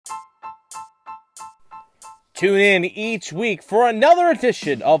Tune in each week for another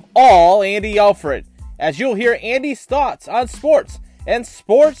edition of All Andy Alfred, as you'll hear Andy's thoughts on sports and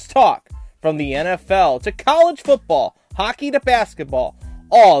sports talk from the NFL to college football, hockey to basketball.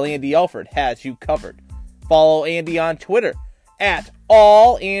 All Andy Alfred has you covered. Follow Andy on Twitter at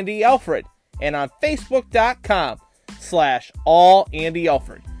AllAndyAlfred and on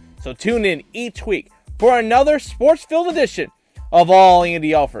Facebook.com/AllAndyAlfred. So tune in each week for another sports-filled edition of All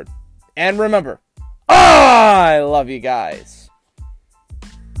Andy Alfred. And remember, I love you guys.